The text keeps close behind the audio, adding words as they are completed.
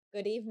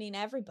Good evening,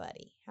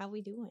 everybody. How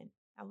we doing?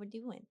 How we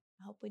doing?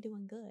 I hope we're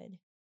doing good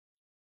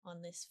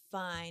on this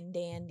fine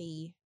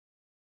dandy.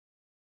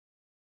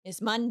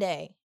 It's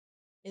Monday.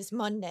 It's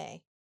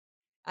Monday.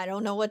 I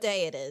don't know what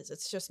day it is.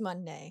 It's just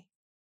Monday.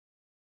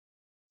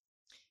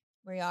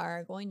 We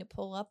are going to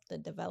pull up the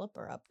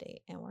developer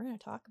update and we're going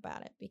to talk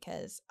about it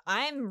because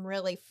I'm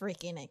really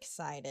freaking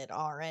excited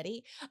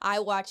already. I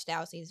watched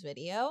Elsie's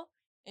video.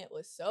 It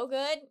was so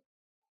good.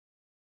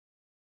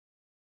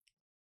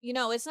 You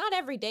know, it's not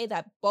every day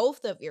that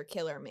both of your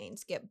killer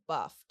mains get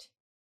buffed.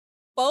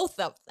 Both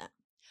of them.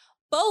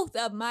 Both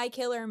of my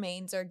killer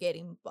mains are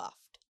getting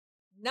buffed.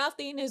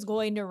 Nothing is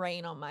going to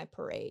rain on my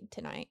parade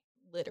tonight.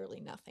 Literally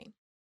nothing.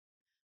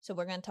 So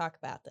we're going to talk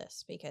about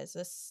this because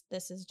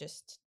this is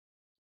just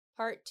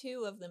part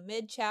 2 of the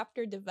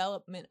mid-chapter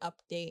development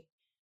update.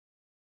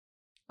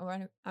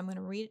 I'm going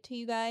to read it to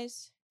you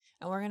guys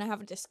and we're going to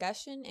have a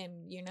discussion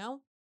and,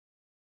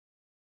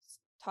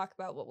 talk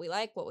about what we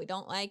like, what we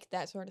don't like,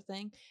 that sort of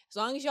thing. As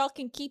long as y'all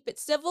can keep it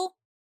civil,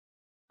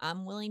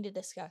 I'm willing to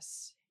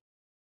discuss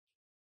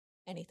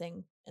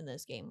anything in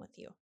this game with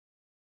you.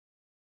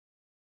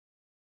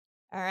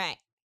 All right.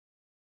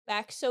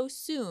 Back so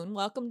soon.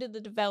 Welcome to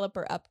the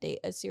developer update,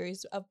 a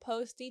series of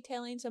posts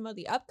detailing some of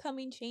the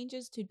upcoming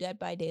changes to Dead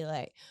by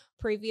Daylight.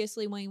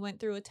 Previously, we went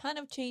through a ton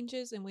of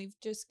changes and we've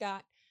just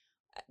got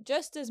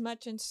just as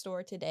much in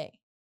store today.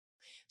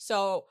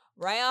 So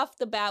right off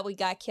the bat, we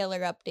got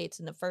killer updates,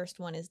 and the first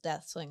one is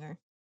Deathslinger.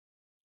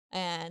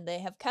 And they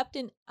have kept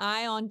an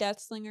eye on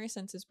Deathslinger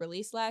since its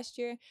release last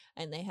year,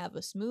 and they have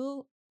a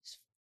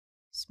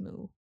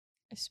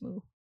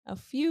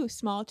few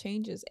small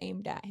changes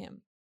aimed at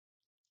him.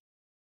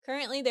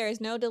 Currently, there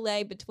is no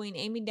delay between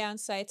aiming down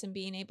sights and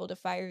being able to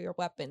fire your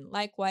weapon.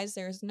 Likewise,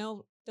 there is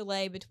no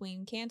delay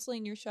between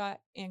canceling your shot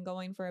and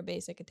going for a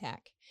basic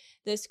attack.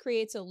 This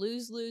creates a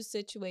lose-lose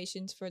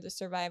situations for the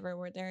survivor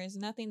where there is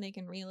nothing they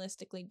can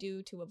realistically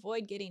do to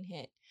avoid getting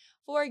hit.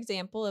 For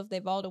example, if they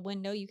vault a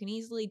window, you can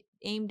easily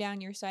aim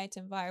down your sights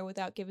and fire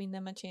without giving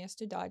them a chance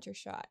to dodge your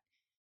shot.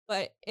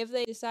 But if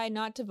they decide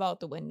not to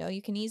vault the window,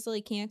 you can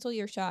easily cancel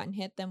your shot and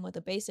hit them with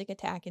a basic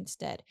attack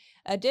instead.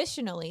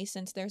 Additionally,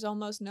 since there's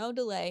almost no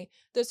delay,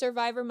 the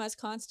survivor must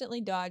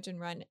constantly dodge and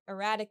run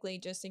erratically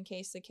just in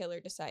case the killer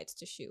decides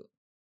to shoot.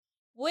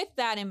 With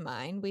that in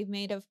mind, we've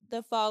made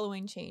the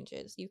following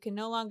changes. You can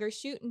no longer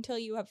shoot until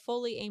you have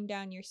fully aimed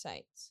down your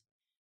sights.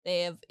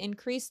 They have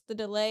increased the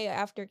delay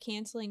after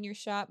canceling your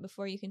shot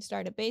before you can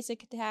start a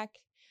basic attack,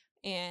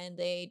 and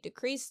they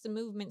decrease the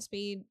movement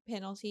speed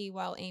penalty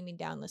while aiming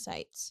down the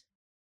sights.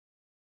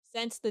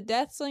 Since the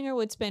Deathslinger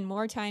would spend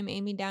more time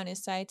aiming down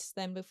his sights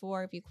than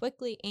before if you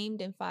quickly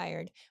aimed and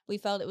fired, we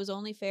felt it was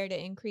only fair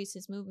to increase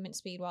his movement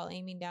speed while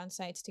aiming down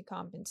sights to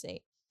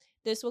compensate.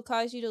 This will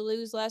cause you to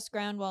lose less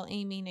ground while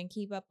aiming and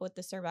keep up with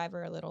the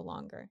survivor a little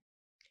longer.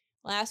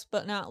 Last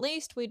but not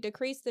least, we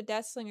decreased the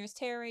Deathslinger's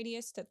tear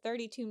radius to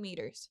 32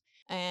 meters.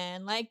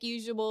 And like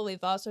usual,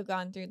 we've also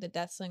gone through the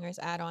Deathslinger's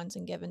add-ons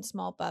and given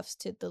small buffs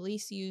to the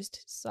least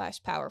used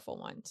 / powerful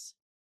ones.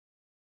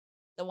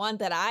 The one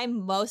that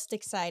I'm most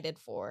excited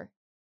for,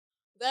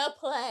 the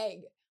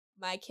Plague.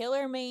 My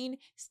killer main,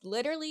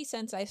 literally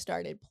since I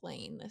started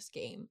playing this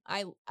game.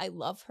 I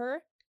love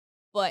her,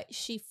 but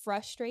she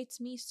frustrates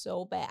me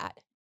so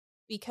bad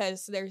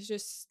because there's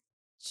just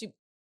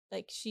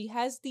she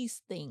has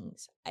these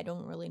things. I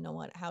don't really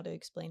know how to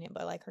explain it,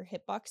 but like her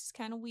hitbox is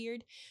kind of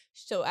weird.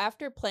 So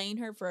after playing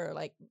her for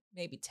like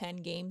maybe 10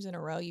 games in a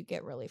row, you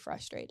get really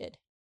frustrated.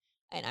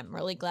 And I'm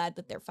really glad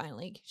that they're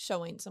finally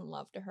showing some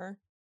love to her.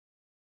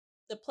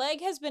 The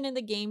Plague has been in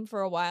the game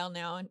for a while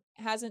now and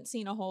hasn't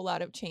seen a whole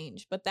lot of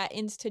change, but that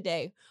ends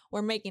today.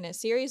 We're making a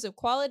series of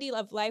quality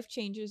of life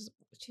changes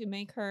to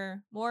make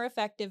her more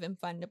effective and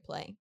fun to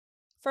play.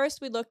 First,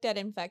 we looked at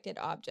infected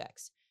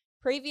objects.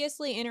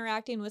 Previously,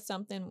 interacting with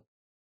something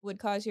would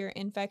cause your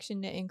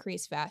infection to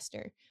increase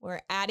faster.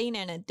 We're adding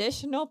an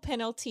additional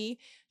penalty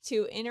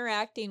to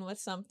interacting with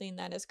something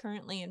that is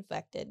currently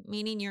infected,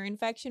 meaning your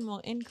infection will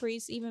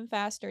increase even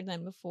faster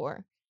than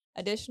before.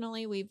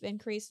 Additionally, we've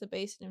increased the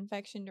base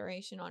infection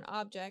duration on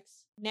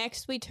objects.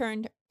 Next, we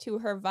turned to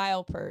her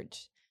Vile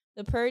Purge.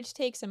 The Purge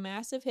takes a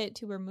massive hit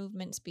to her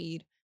movement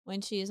speed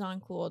when she is on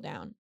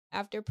cooldown.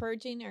 After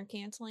purging or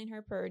canceling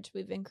her purge,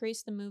 we've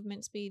increased the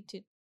movement speed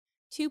to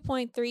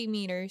 2.3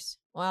 meters,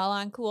 while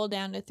on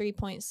cooldown to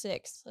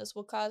 3.6. This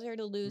will cause her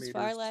to lose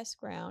far less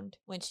ground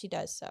when she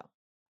does so.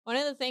 One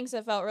of the things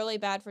that felt really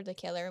bad for the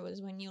killer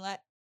was when you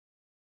let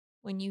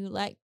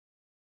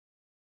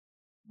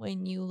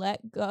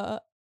go.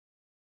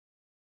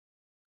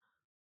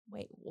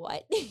 Wait,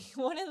 what?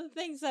 One of the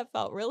things that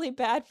felt really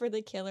bad for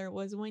the killer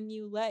was when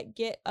you let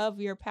get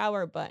of your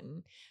power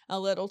button a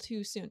little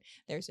too soon.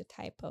 There's a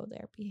typo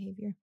there,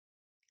 behavior.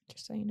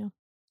 Just so you know.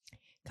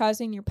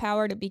 Causing your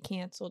power to be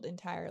canceled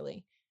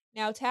entirely.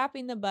 Now,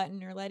 tapping the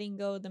button or letting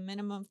go of the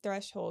minimum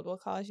threshold will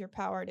cause your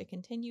power to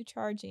continue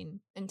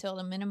charging until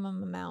the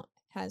minimum amount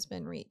has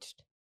been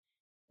reached.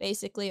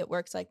 Basically, it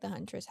works like the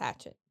Huntress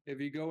Hatchet. If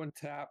you go and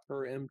tap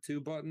her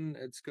M2 button,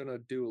 it's going to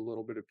do a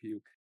little bit of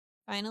puke.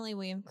 Finally,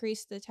 we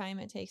increased the time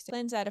it takes to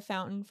cleanse at a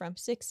fountain from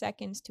 6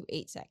 seconds to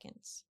 8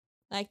 seconds.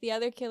 Like the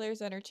other killers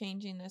that are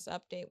changing this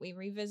update, we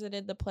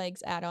revisited the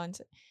Plagues add-ons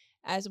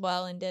as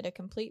well and did a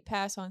complete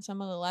pass on some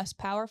of the less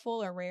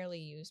powerful or rarely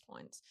used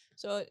ones.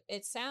 So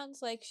it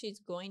sounds like she's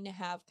going to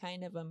have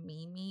kind of a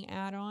meme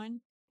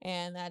add-on,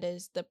 and that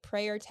is the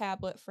Prayer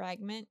Tablet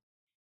Fragment.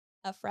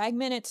 A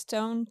fragmented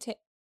stone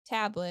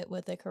tablet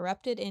with a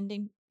corrupted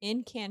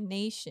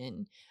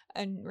incantation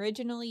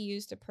originally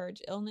used to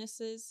purge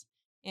illnesses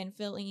and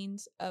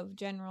feelings of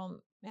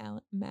general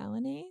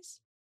malaise.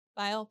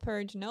 Vile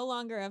Purge no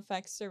longer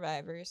affects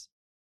survivors.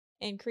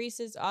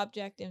 Increases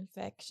object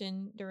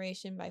infection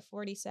duration by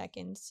 40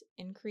 seconds.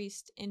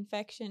 Increased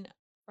infection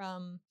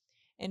from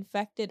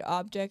infected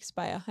objects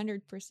by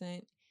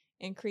 100%.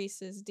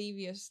 Increases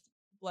devious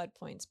blood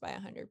points by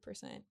 100%.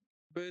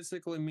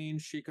 Basically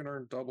means she can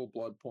earn double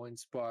blood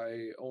points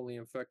by only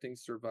infecting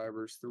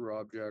survivors through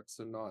objects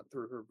and not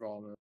through her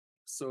vomit.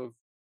 So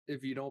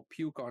if you don't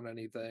puke on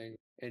anything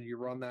and you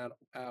run that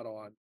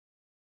add-on,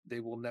 they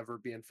will never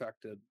be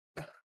infected.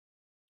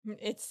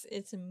 It's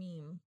a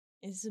meme.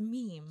 It's a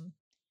meme.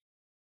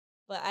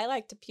 But I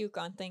like to puke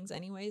on things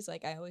anyways.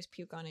 Like I always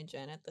puke on a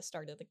gen at the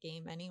start of the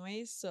game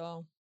anyways.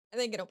 So I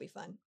think it'll be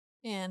fun.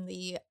 And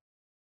the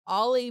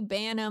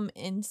Olibanum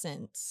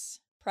incense.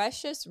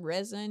 Precious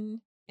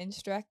resin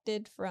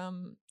extracted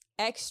from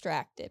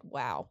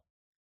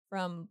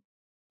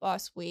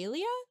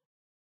Boswellia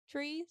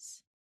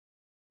trees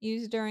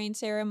used during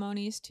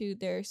ceremonies to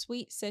their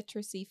sweet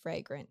citrusy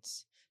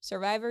fragrance.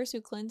 Survivors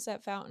who cleanse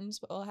at fountains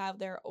will have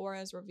their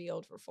auras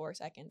revealed for 4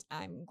 seconds.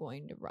 I'm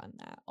going to run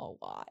that a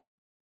lot.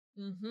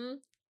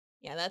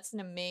 Yeah, that's an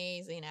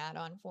amazing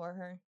add-on for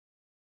her.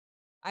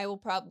 I will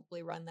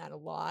probably run that a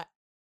lot.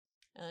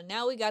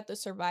 Now we got the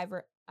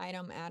Survivor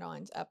item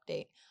add-ons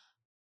update,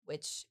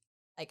 which,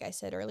 like I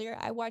said earlier,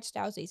 I watched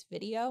Dowsy's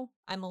video.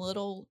 I'm a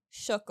little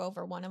shook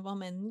over one of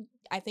them, and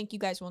I think you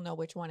guys will know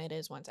which one it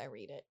is once I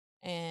read it.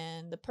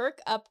 And the perk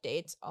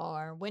updates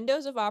are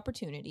Windows of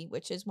Opportunity,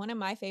 which is one of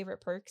my favorite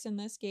perks in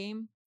this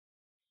game.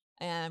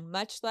 And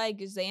much like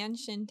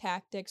Zanshin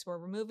Tactics, we're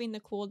removing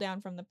the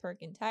cooldown from the perk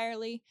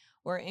entirely.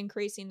 We're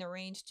increasing the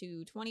range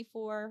to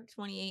 24,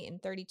 28,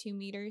 and 32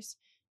 meters.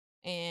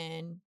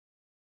 And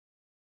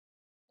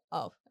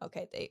oh,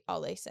 okay.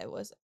 All they said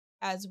was,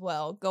 as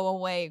well, go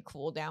away,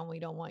 cooldown. We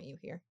don't want you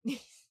here.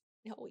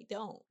 No, we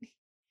don't.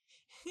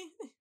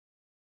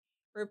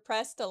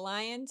 Repressed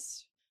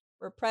Alliance.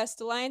 Repressed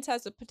Alliance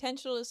has the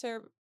potential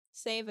to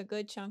save a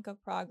good chunk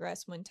of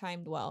progress when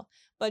timed well,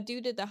 but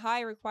due to the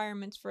high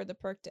requirements for the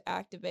perk to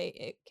activate,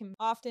 it can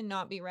often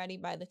not be ready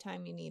by the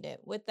time you need it.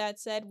 With that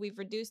said, we've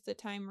reduced the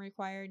time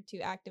required to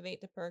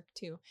activate the perk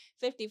to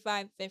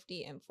 55,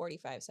 50, and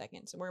 45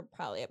 seconds. We're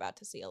probably about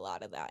to see a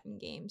lot of that in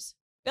games.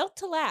 Built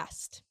to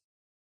last.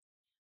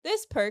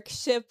 This perk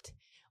shipped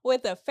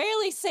with a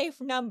fairly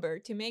safe number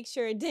to make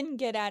sure it didn't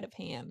get out of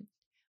hand,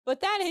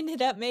 but that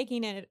ended up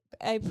making it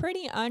a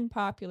pretty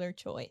unpopular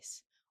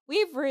choice.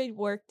 We've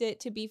reworked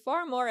it to be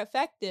far more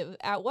effective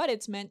at what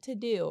it's meant to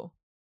do.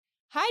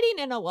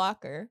 Hiding in a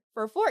locker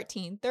for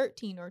 14,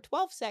 13, or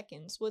 12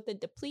 seconds with a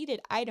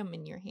depleted item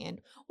in your hand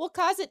will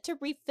cause it to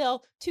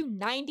refill to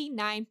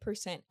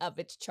 99% of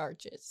its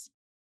charges.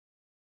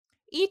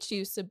 Each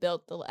use of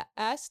Built to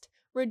Last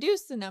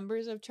reduced the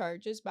numbers of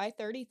charges by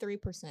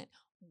 33%.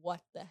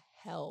 What the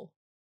hell?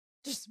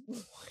 Just,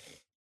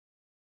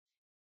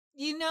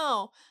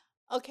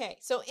 okay,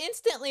 so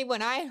instantly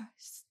when I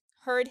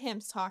heard him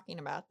talking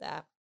about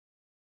that,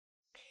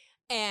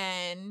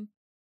 and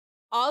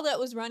all that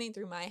was running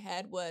through my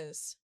head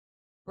was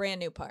brand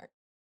new part.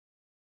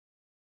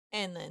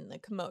 And then the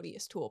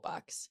Commodious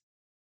toolbox.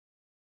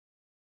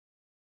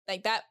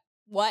 Like that,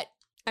 what?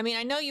 I mean,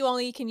 I know you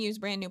only can use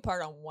brand new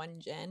part on one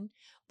gen,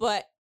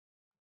 but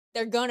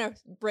they're gonna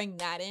bring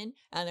that in,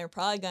 and they're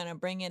probably gonna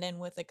bring it in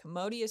with a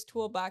Commodious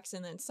toolbox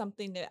and then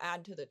something to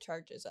add to the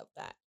charges of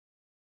that.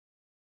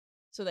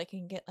 So they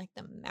can get like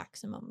the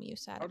maximum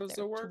use out of their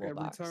toolbox. How does it work?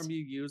 Every time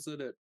you use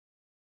it, it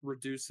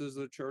reduces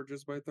the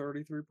charges by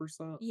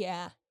 33%?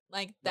 Yeah,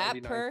 like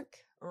that perk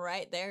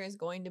right there is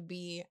going to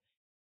be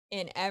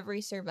in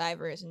every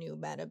Survivor's new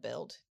meta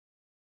build.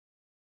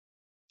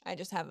 I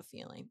just have a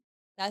feeling.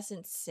 That's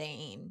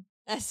insane.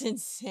 That's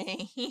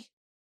insane.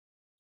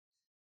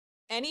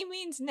 Any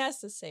means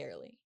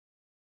necessarily.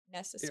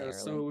 Yeah,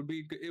 so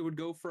it would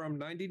go from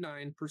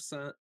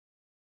 99%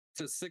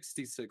 to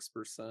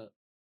 66%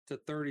 to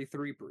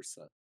 33%.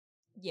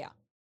 Yeah.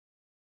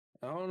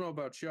 I don't know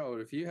about y'all,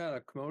 if you had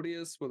a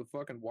Commodious with a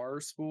fucking wire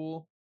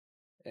spool,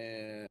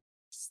 and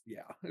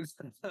yeah.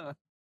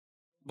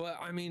 But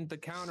I mean, the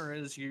counter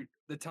is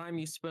the time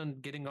you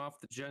spend getting off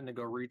the gen to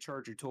go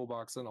recharge your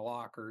toolbox in a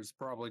locker is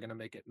probably going to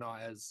make it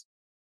not as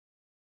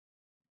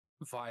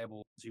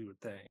viable as you would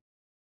think.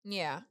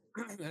 Yeah.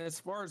 And as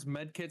far as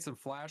medkits and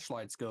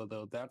flashlights go,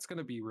 though, that's going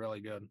to be really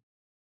good.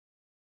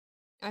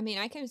 I mean,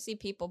 I can see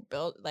people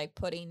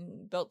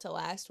putting Built to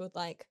Last with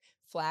like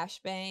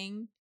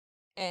flashbang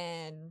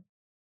and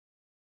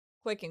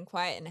quick and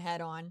quiet and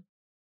head on.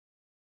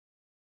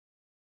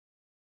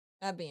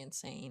 That'd be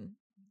insane.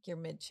 you're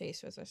mid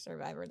chase with a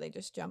survivor, they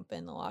just jump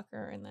in the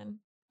locker and then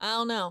I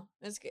don't know.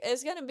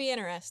 It's gonna be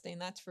interesting,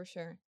 that's for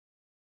sure.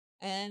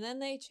 And then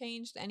they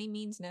changed any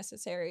means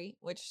necessary,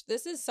 which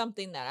this is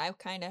something that I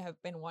kind of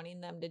have been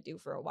wanting them to do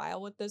for a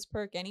while with this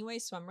perk anyway,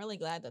 so I'm really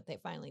glad that they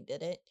finally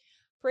did it.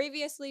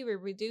 Previously, we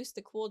reduced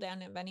the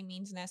cooldown of any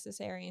means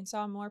necessary and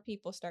saw more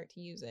people start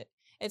to use it.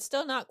 It's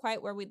still not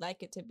quite where we'd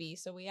like it to be,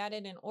 so we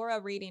added an aura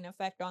reading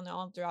effect on the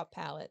all drop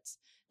pallets.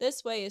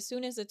 This way, as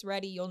soon as it's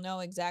ready, you'll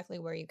know exactly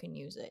where you can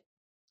use it.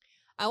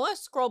 I want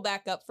to scroll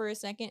back up for a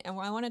second and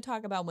I want to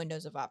talk about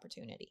windows of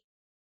opportunity.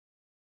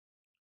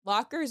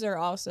 Lockers are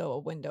also a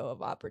window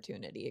of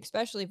opportunity,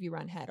 especially if you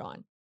run head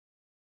on.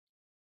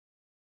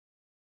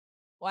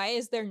 Why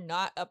is there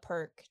not a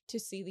perk to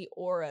see the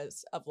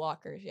auras of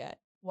lockers yet?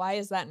 Why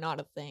is that not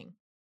a thing?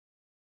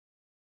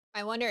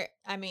 I wonder,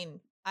 I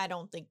mean, I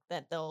don't think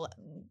that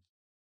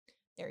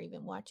they're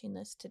even watching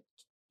this to,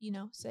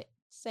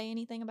 say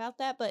anything about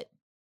that, but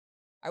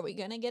are we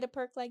going to get a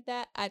perk like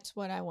that? That's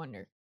what I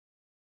wonder.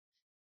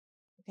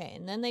 Okay,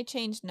 and then they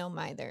changed No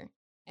Mither.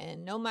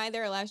 And No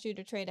Mither allows you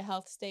to trade a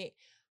health state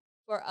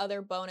for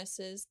other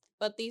bonuses,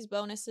 but these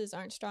bonuses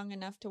aren't strong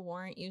enough to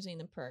warrant using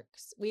the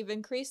perks. We've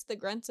increased the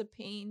grunts of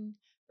pain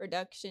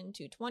reduction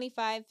to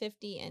 25,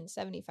 50, and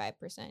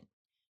 75%.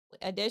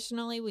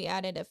 Additionally, we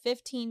added a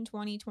 15,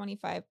 20,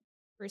 25%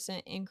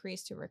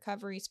 increase to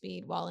recovery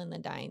speed while in the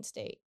dying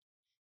state.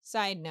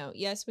 Side note,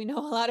 yes, we know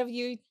a lot of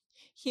you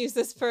use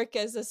this perk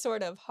as a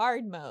sort of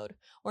hard mode.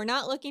 We're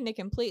not looking to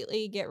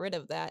completely get rid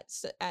of that,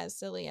 as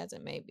silly as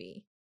it may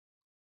be.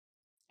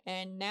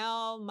 And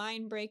now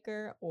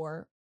Mindbreaker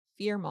or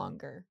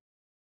Fearmonger.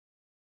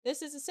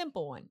 This is a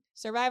simple one.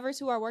 Survivors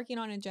who are working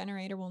on a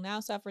generator will now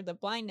suffer the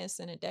blindness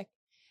in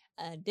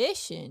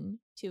addition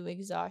to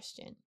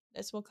exhaustion.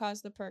 This will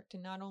cause the perk to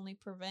not only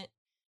prevent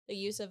the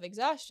use of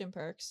exhaustion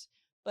perks,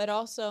 but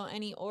also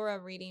any aura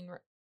reading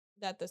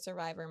that the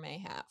survivor may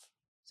have.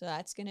 So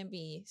that's going to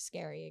be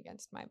scary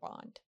against my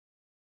bond.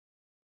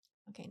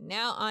 Okay,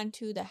 now on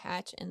to the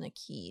hatch and the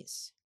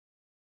keys.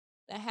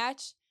 The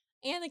hatch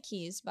and the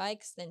keys, by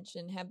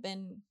extension, have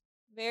been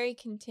very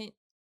contentious.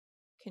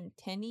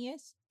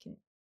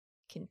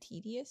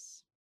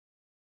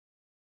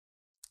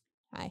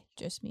 Hi,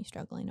 just me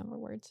struggling over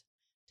words.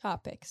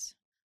 Topics,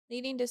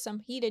 leading to some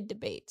heated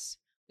debates.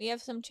 We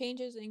have some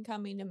changes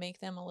incoming to make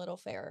them a little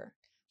fairer.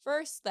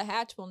 First, the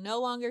hatch will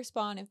no longer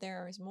spawn if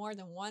there is more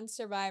than one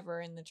survivor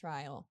in the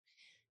trial.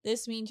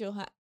 This means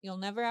you'll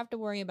never have to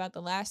worry about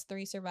the last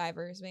 3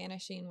 survivors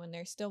vanishing when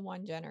there's still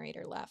one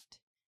generator left.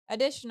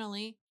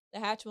 Additionally, the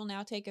hatch will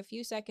now take a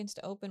few seconds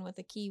to open with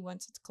a key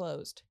once it's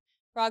closed.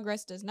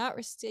 Progress does not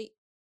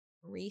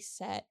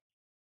reset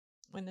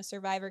when the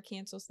survivor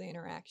cancels the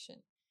interaction.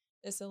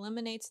 This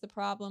eliminates the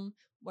problem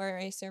where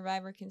a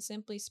survivor can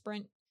simply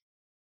sprint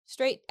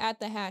straight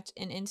at the hatch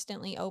and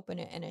instantly open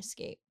it and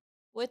escape.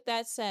 With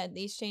that said,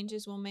 these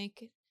changes will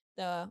make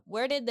the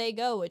 "Where did they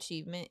go?"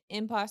 achievement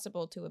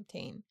impossible to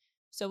obtain.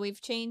 So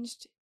we've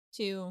changed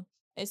to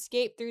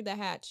escape through the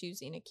hatch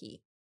using a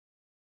key.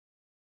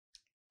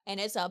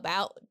 And it's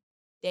about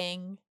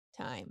dang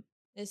time.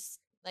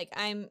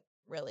 I'm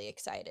really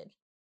excited.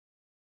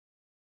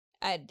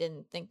 I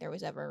didn't think there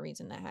was ever a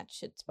reason the hatch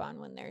should spawn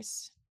when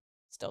there's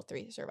still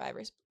 3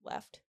 survivors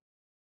left.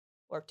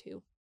 Or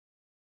 2.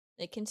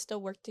 They can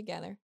still work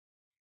together.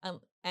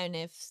 And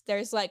if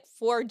there's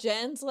 4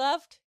 gens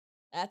left,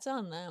 that's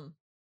on them.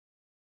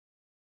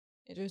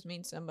 It just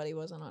means somebody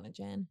wasn't on a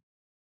gen.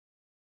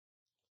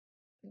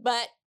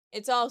 But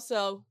it's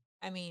also,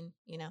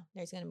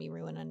 there's going to be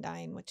Ruin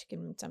Undying, which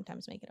can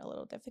sometimes make it a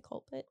little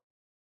difficult. But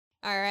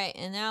alright,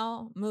 and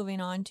now moving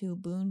on to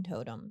Boon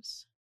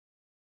Totems.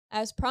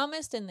 As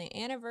promised in the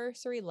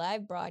anniversary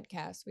live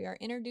broadcast, we are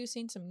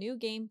introducing some new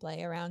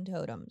gameplay around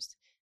totems.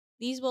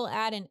 These will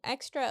add an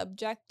extra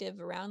objective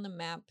around the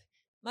map,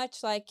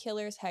 much like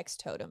Killer's Hex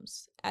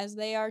totems, as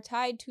they are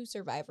tied to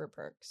survivor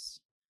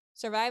perks.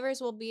 Survivors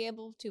will be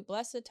able to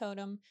bless a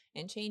totem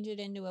and change it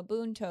into a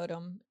boon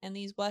totem, and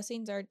these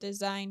blessings are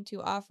designed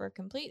to offer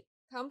complete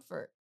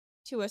comfort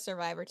to a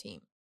survivor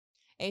team.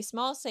 A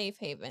small safe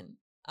haven.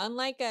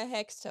 Unlike a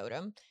Hex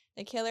totem,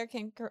 the killer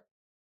can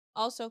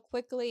also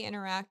quickly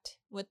interact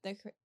with the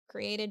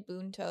created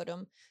boon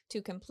totem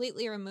to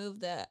completely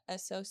remove the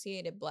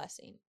associated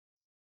blessing,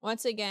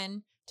 once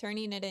again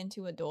turning it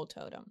into a dual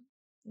totem.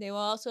 They will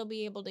also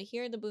be able to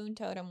hear the boon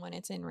totem when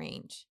it's in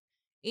range.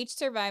 Each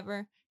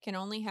survivor can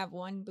only have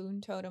 1 boon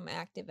totem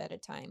active at a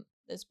time.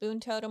 This boon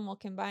totem will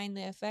combine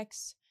the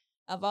effects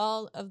of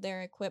all of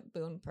their equipped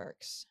boon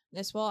perks.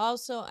 This will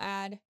also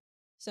add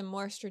some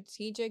more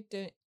strategic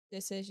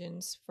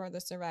decisions for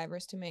the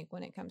survivors to make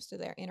when it comes to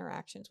their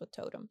interactions with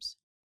totems.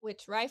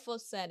 Which Rifle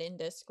said in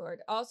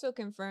Discord also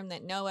confirmed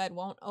that Noed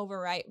won't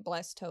overwrite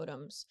blessed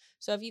totems.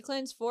 So if you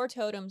cleanse 4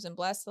 totems and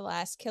bless the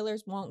last,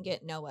 killers won't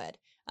get Noed,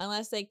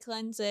 unless they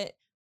cleanse it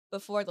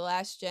before the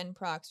last gen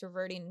procs,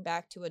 reverting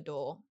back to a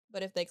duel.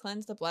 But if they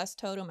cleanse the blessed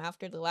totem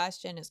after the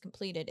last gen is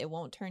completed, it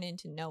won't turn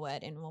into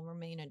Noed and will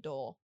remain a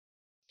duel.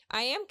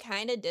 I am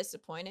kind of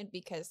disappointed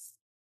because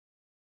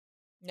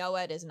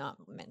NOED is not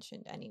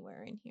mentioned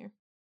anywhere in here.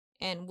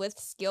 And with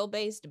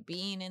skill-based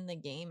being in the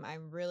game, I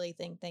really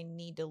think they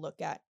need to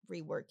look at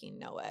reworking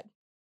NOED.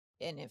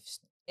 And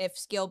if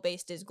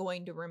skill-based is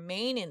going to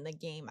remain in the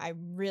game, I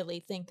really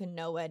think a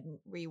NOED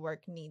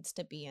rework needs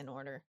to be in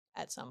order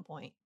at some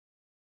point.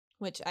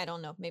 Which I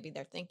don't know. Maybe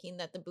they're thinking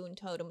that the boon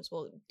totems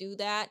will do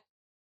that.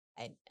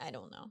 I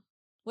don't know.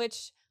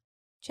 Which,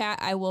 chat,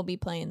 I will be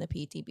playing the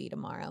PTB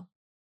tomorrow.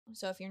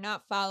 So if you're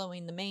not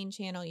following the main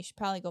channel, you should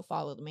probably go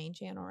follow the main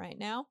channel right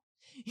now.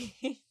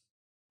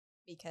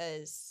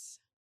 Because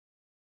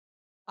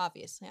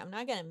obviously I'm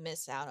not going to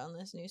miss out on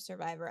this new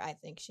survivor. I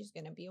think she's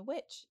going to be a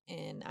witch,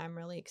 and I'm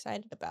really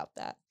excited about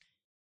that.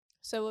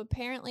 So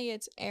apparently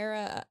it's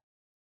an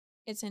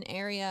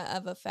area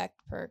of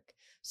effect perk.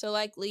 So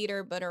like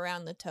leader, but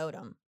around the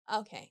totem.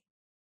 Okay.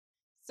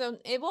 So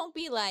it won't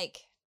be like,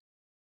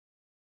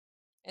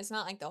 it's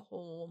not like the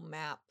whole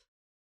map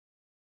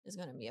is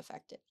going to be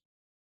affected.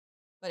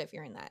 But if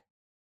you're in that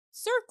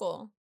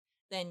circle,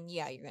 then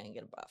yeah, you're going to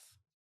get a buff.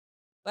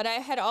 But I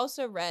had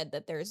also read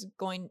that there's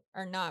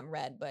not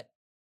read, but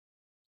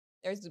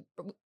there's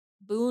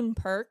boon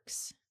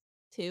perks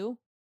too.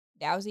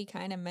 Dowsy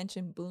kind of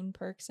mentioned boon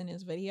perks in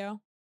his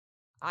video.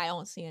 I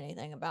don't see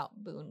anything about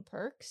boon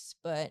perks,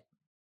 but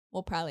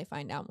we'll probably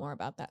find out more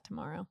about that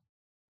tomorrow.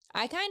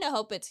 I kind of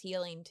hope it's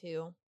healing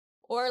too.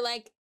 Or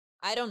like,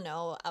 I don't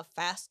know, a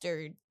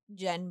faster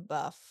gen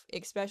buff,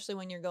 especially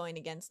when you're going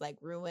against like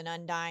Ruin,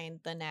 Undying,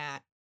 the Nat.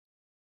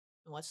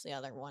 What's the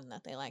other one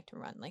that they like to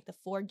run? Like the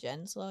 4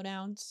 gen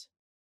slowdowns.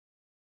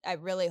 I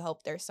really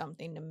hope there's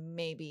something to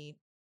maybe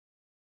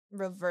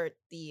revert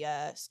the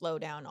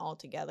slowdown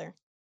altogether.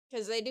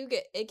 Because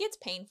it gets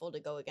painful to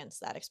go against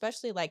that,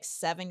 especially like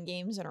 7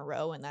 games in a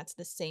row, and that's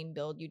the same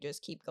build you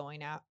just keep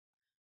going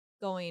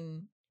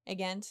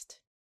against.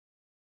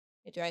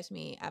 It drives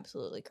me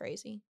absolutely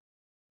crazy.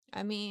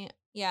 I mean,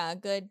 yeah, a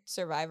good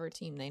survivor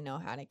team, they know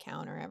how to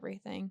counter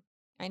everything.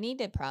 I need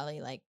to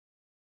probably like,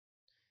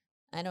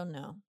 I don't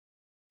know.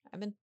 I've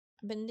been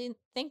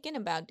thinking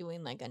about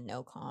doing like a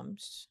no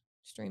comms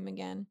stream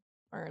again,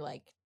 or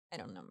like, I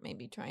don't know,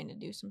 maybe trying to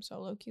do some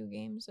solo queue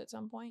games at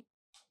some point.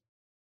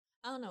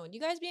 I don't know. Would you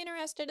guys be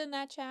interested in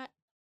that, chat?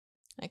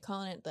 I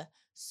call it the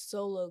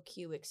solo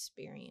queue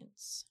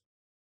experience.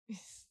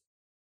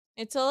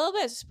 It's a little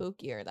bit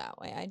spookier that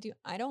way.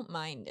 I don't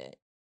mind it.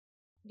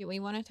 Do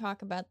we want to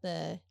talk about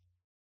the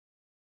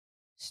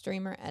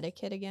streamer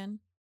etiquette again?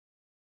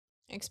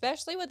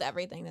 Especially with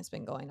everything that's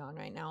been going on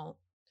right now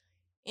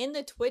in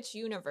the Twitch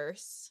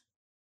universe.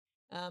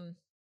 I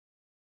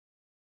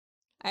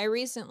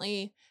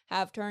recently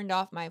have turned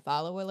off my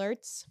follow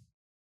alerts.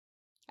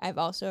 I've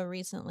also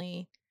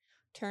recently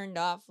turned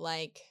off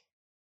like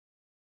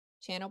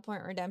channel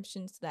point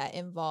redemptions that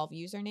involve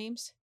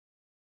usernames.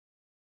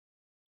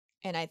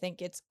 And I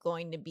think it's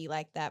going to be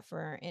like that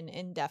for an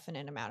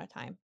indefinite amount of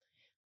time.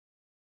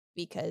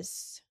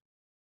 Because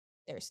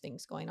there's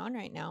things going on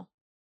right now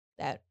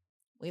that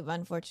we've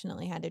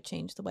unfortunately had to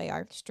change the way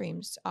our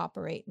streams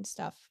operate and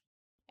stuff.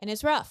 And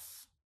it's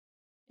rough.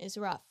 It's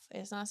rough.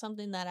 It's not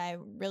something that I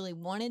really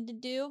wanted to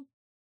do,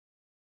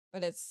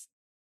 but it's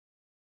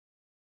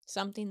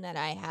something that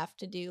I have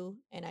to do.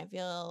 And I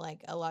feel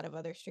like a lot of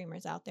other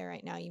streamers out there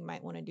right now, you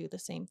might want to do the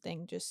same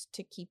thing just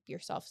to keep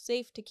yourself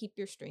safe, to keep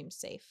your streams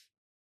safe.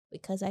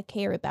 Because I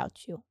care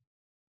about you.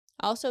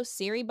 Also,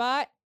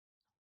 SiriBot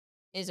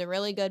is a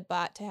really good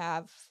bot to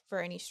have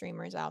for any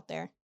streamers out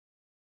there.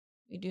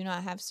 If you do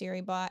not have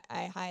SiriBot,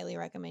 I highly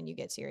recommend you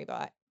get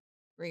SiriBot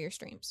for your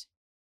streams.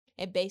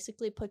 It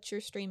basically puts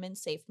your stream in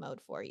safe mode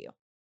for you.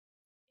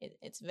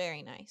 It's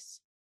very nice.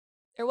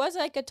 There was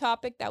like a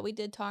topic that we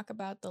did talk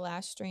about the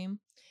last stream,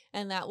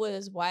 and that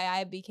was why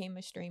I became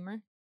a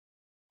streamer.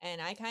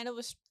 And I kind of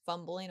was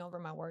fumbling over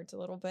my words a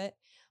little bit,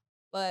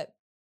 but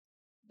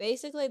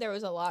basically there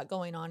was a lot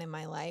going on in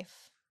my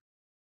life,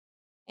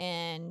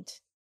 and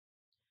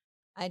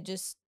I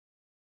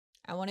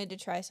wanted to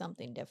try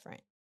something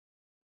different.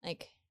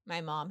 Like,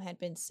 my mom had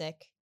been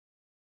sick,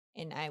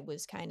 and I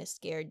was kind of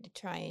scared to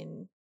try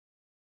and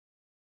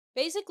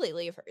basically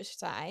leave her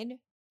side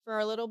for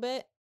a little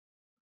bit.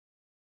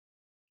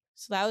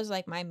 So that was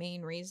like my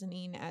main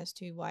reasoning as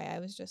to why I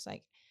was just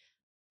like,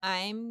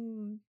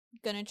 I'm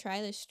gonna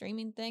try this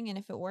streaming thing, and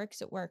if it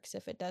works, it works.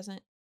 If it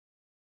doesn't,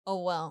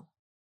 oh well.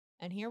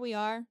 And here we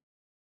are,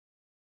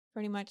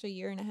 pretty much a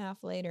year and a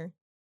half later.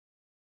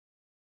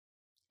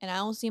 And I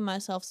don't see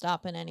myself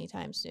stopping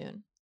anytime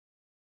soon.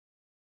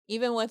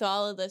 Even with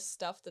all of this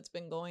stuff that's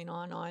been going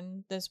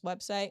on this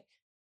website,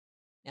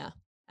 yeah,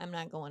 I'm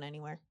not going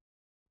anywhere.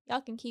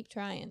 Y'all can keep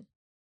trying.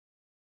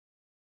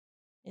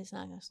 It's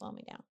not going to slow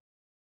me down.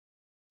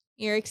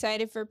 You're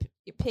excited for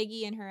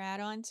Piggy and her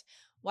add-ons?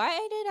 Why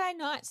did I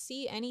not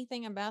see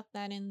anything about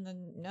that in the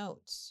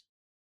notes?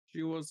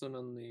 She wasn't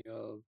in the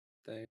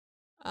thing.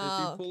 Oh,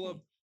 if you pull okay.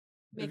 up,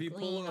 if you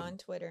pull up on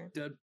Twitter.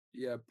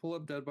 pull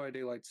up Dead by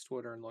Daylight's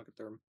Twitter and look at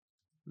them.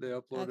 They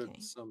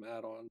uploaded some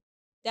add-on.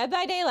 Dead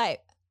by Daylight.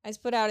 I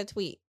just put out a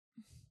tweet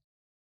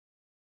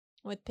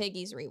with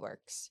Piggy's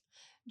reworks.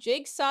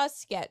 Jigsaw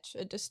sketch,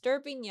 a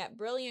disturbing yet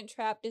brilliant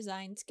trap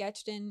design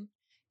sketched in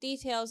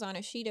details on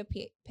a sheet of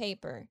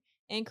paper.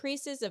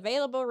 Increases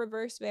available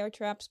reverse bear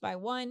traps by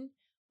 1.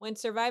 When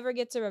survivor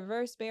gets a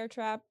reverse bear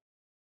trap,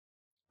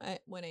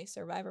 when a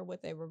survivor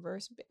with a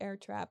reverse bear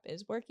trap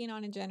is working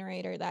on a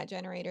generator, that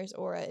generator's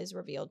aura is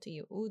revealed to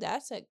you. Ooh,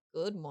 that's a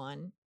good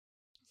one.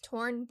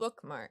 Torn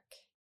bookmark.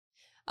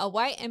 A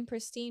white and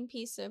pristine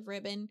piece of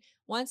ribbon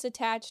once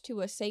attached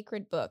to a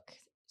sacred book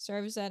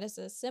serves as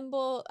a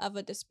symbol of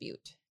a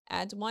dispute.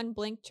 Adds 1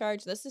 blink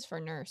charge. This is for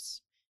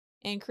nurse.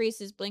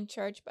 Increases blink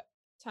charge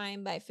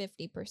time by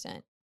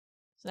 50%.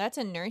 So that's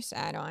a nurse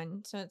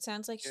add-on. So it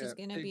sounds like she's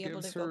Yeah, going to it be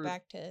able to gives go her.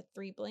 back to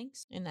 3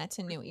 blinks. And that's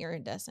a new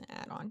iridescent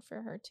add-on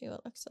for her too,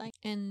 it looks like.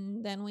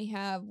 And then we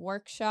have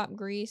workshop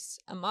grease,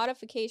 a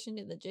modification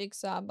to the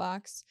jigsaw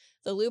box.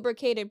 The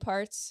lubricated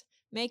parts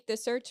make the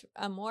search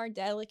a more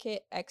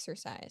delicate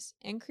exercise.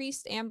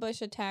 Increased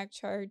ambush attack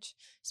charge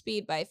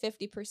speed by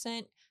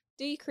 50%.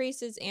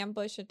 Decreases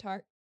ambush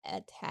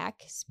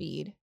attack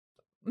speed.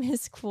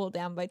 Miss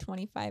cooldown by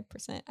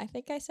 25%. I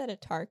think I said a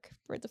tark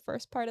for the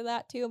first part of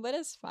that too, but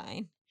it's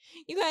fine.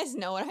 You guys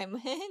know what I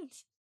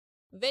meant.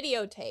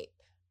 Videotape.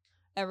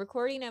 A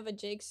recording of a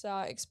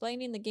jigsaw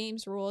explaining the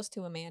game's rules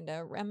to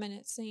Amanda,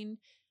 reminiscing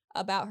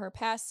about her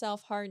past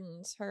self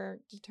hardens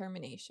her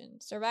determination.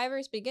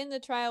 Survivors begin the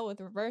trial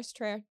with reverse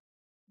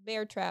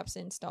bear traps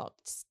installed.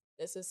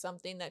 This is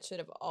something that should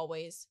have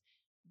always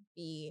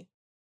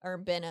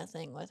been a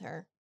thing with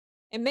her.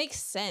 It makes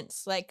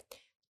sense. Like,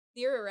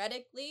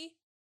 theoretically,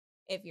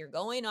 if you're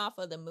going off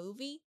of the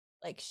movie,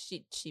 like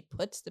she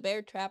puts the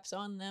bear traps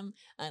on them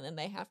and then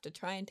they have to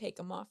try and take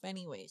them off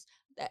anyways.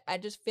 That I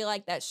just feel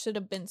like that should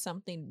have been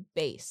something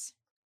base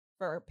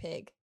for a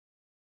pig.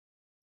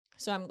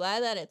 So I'm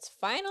glad that it's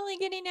finally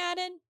getting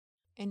added.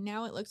 And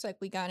now it looks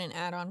like we got an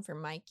add-on for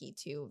Mikey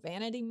too.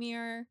 Vanity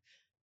mirror.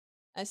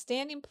 A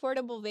standing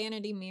portable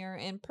vanity mirror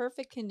in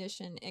perfect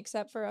condition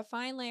except for a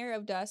fine layer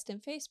of dust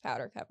and face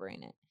powder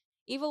covering it.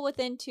 Evil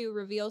Within 2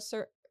 reveals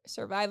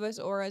survivors'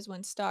 auras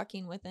when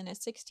stalking within a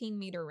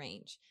 16-meter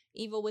range.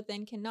 Evil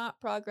Within cannot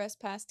progress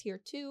past tier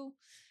 2.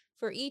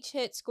 For each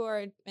hit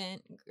scored,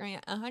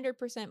 grant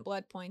 100%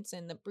 blood points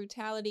in the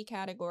brutality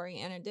category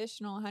and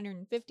additional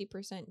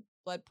 150%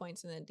 blood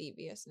points in the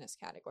deviousness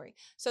category.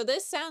 So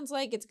this sounds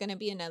like it's going to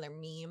be another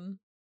meme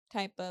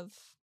type of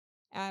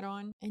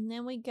add-on. And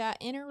then we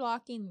got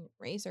interlocking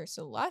razor.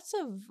 So lots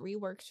of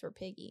reworks for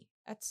Piggy.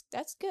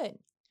 That's good.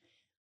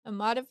 A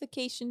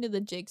modification to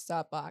the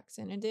jigsaw box.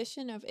 An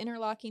addition of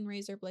interlocking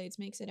razor blades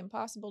makes it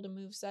impossible to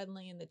move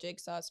suddenly in the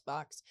jigsaw's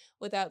box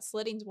without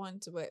slitting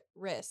one's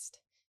wrist.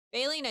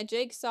 Failing a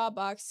jigsaw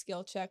box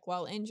skill check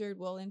while injured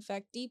will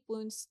inflict deep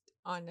wounds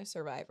on the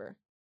survivor.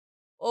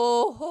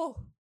 Oh,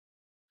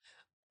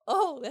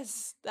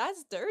 that's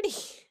dirty.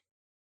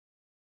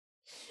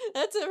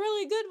 That's a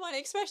really good one,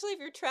 especially if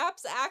your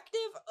trap's active.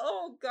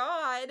 Oh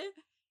God,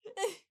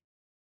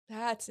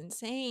 that's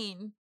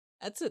insane.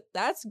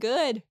 That's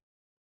good.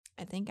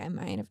 I think I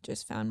might have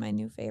just found my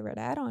new favorite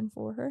add-on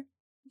for her.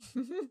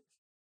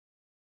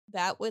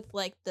 That with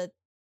like the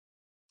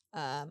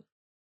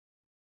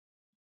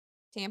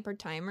tampered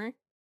timer.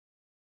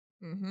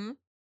 I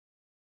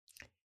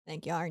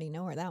think you already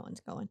know where that one's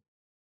going.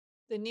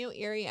 The new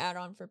Eerie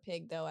add-on for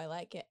Pig, though, I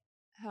like it.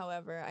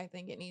 However, I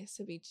think it needs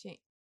to be changed.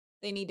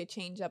 They need to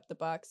change up the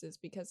boxes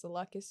because the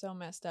luck is so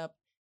messed up.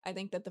 I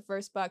think that the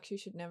first box you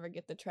should never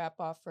get the trap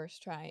off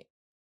first try.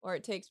 Or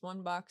it takes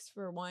 1 box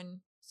for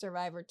one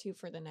survivor, 2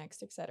 for the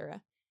next,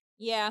 etc.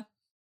 Yeah,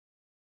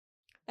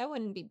 that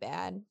wouldn't be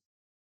bad.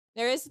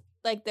 There's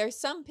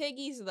some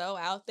piggies though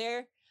out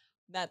there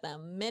that the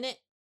minute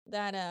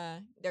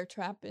that their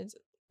trap is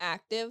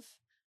active,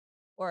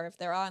 or if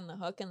they're on the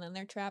hook and then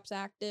their trap's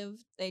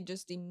active, they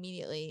just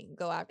immediately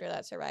go after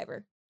that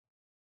survivor.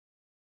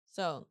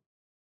 So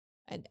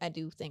I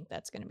do think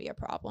that's going to be a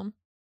problem.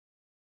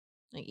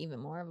 Like even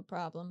more of a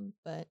problem,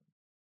 but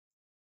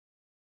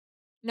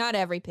not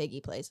every piggy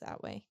plays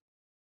that way.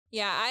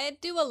 Yeah, I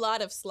do a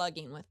lot of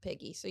slugging with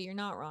Piggy, so you're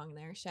not wrong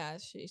there,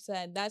 Shaz. She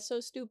said, that's so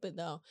stupid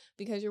though,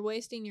 because you're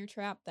wasting your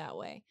trap that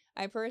way.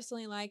 I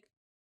personally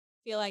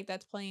feel like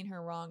that's playing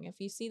her wrong. If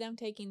you see them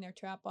taking their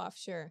trap off,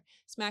 sure,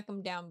 smack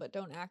them down, but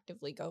don't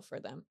actively go for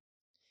them.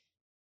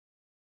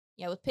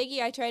 Yeah, with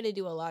Piggy, I try to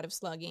do a lot of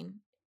slugging.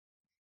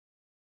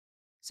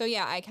 So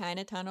yeah, I kind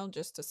of tunnel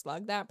just to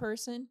slug that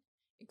person,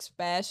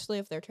 especially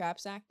if their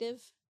trap's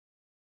active.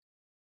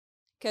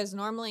 Because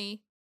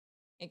normally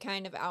it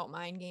kind of out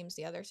mind games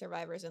the other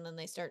survivors and then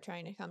they start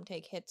trying to come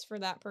take hits for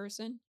that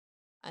person.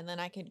 And then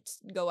I could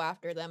go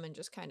after them and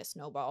just kind of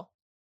snowball.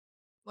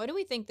 What do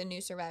we think the new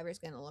survivor is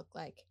going to look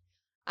like?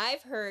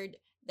 I've heard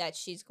that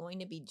she's going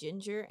to be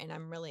ginger and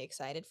I'm really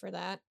excited for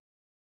that.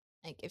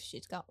 Like if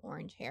she's got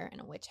orange hair and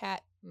a witch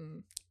hat,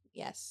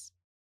 yes,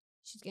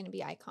 she's going to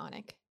be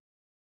iconic.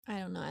 I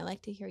don't know. I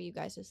like to hear you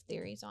guys'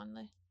 theories on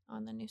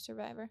the new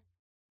survivor.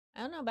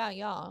 I don't know about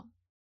y'all,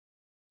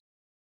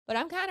 but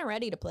I'm kind of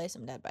ready to play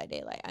some Dead by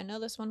Daylight. I know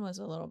this one was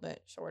a little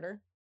bit shorter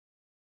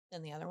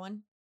than the other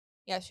one.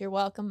 Yes, you're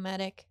welcome,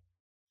 medic.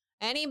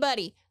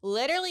 Anybody,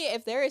 literally,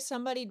 if there is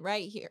somebody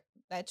right here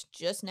that's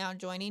just now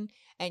joining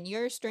and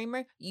you're a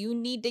streamer, you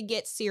need to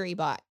get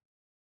SiriBot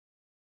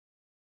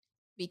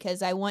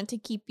because I want to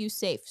keep you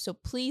safe. So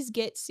please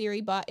get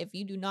SiriBot if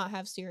you do not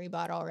have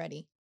SiriBot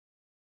already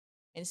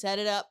and set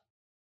it up.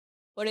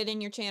 Put it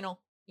in your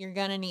channel. You're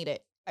going to need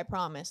it. I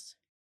promise.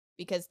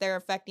 Because they're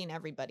affecting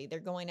everybody. They're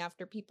going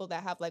after people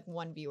that have like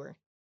one viewer.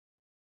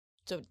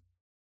 So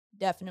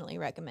definitely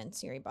recommend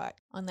SiriBot.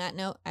 On that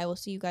note, I will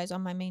see you guys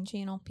on my main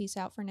channel. Peace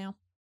out for now.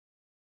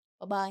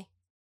 Bye-bye.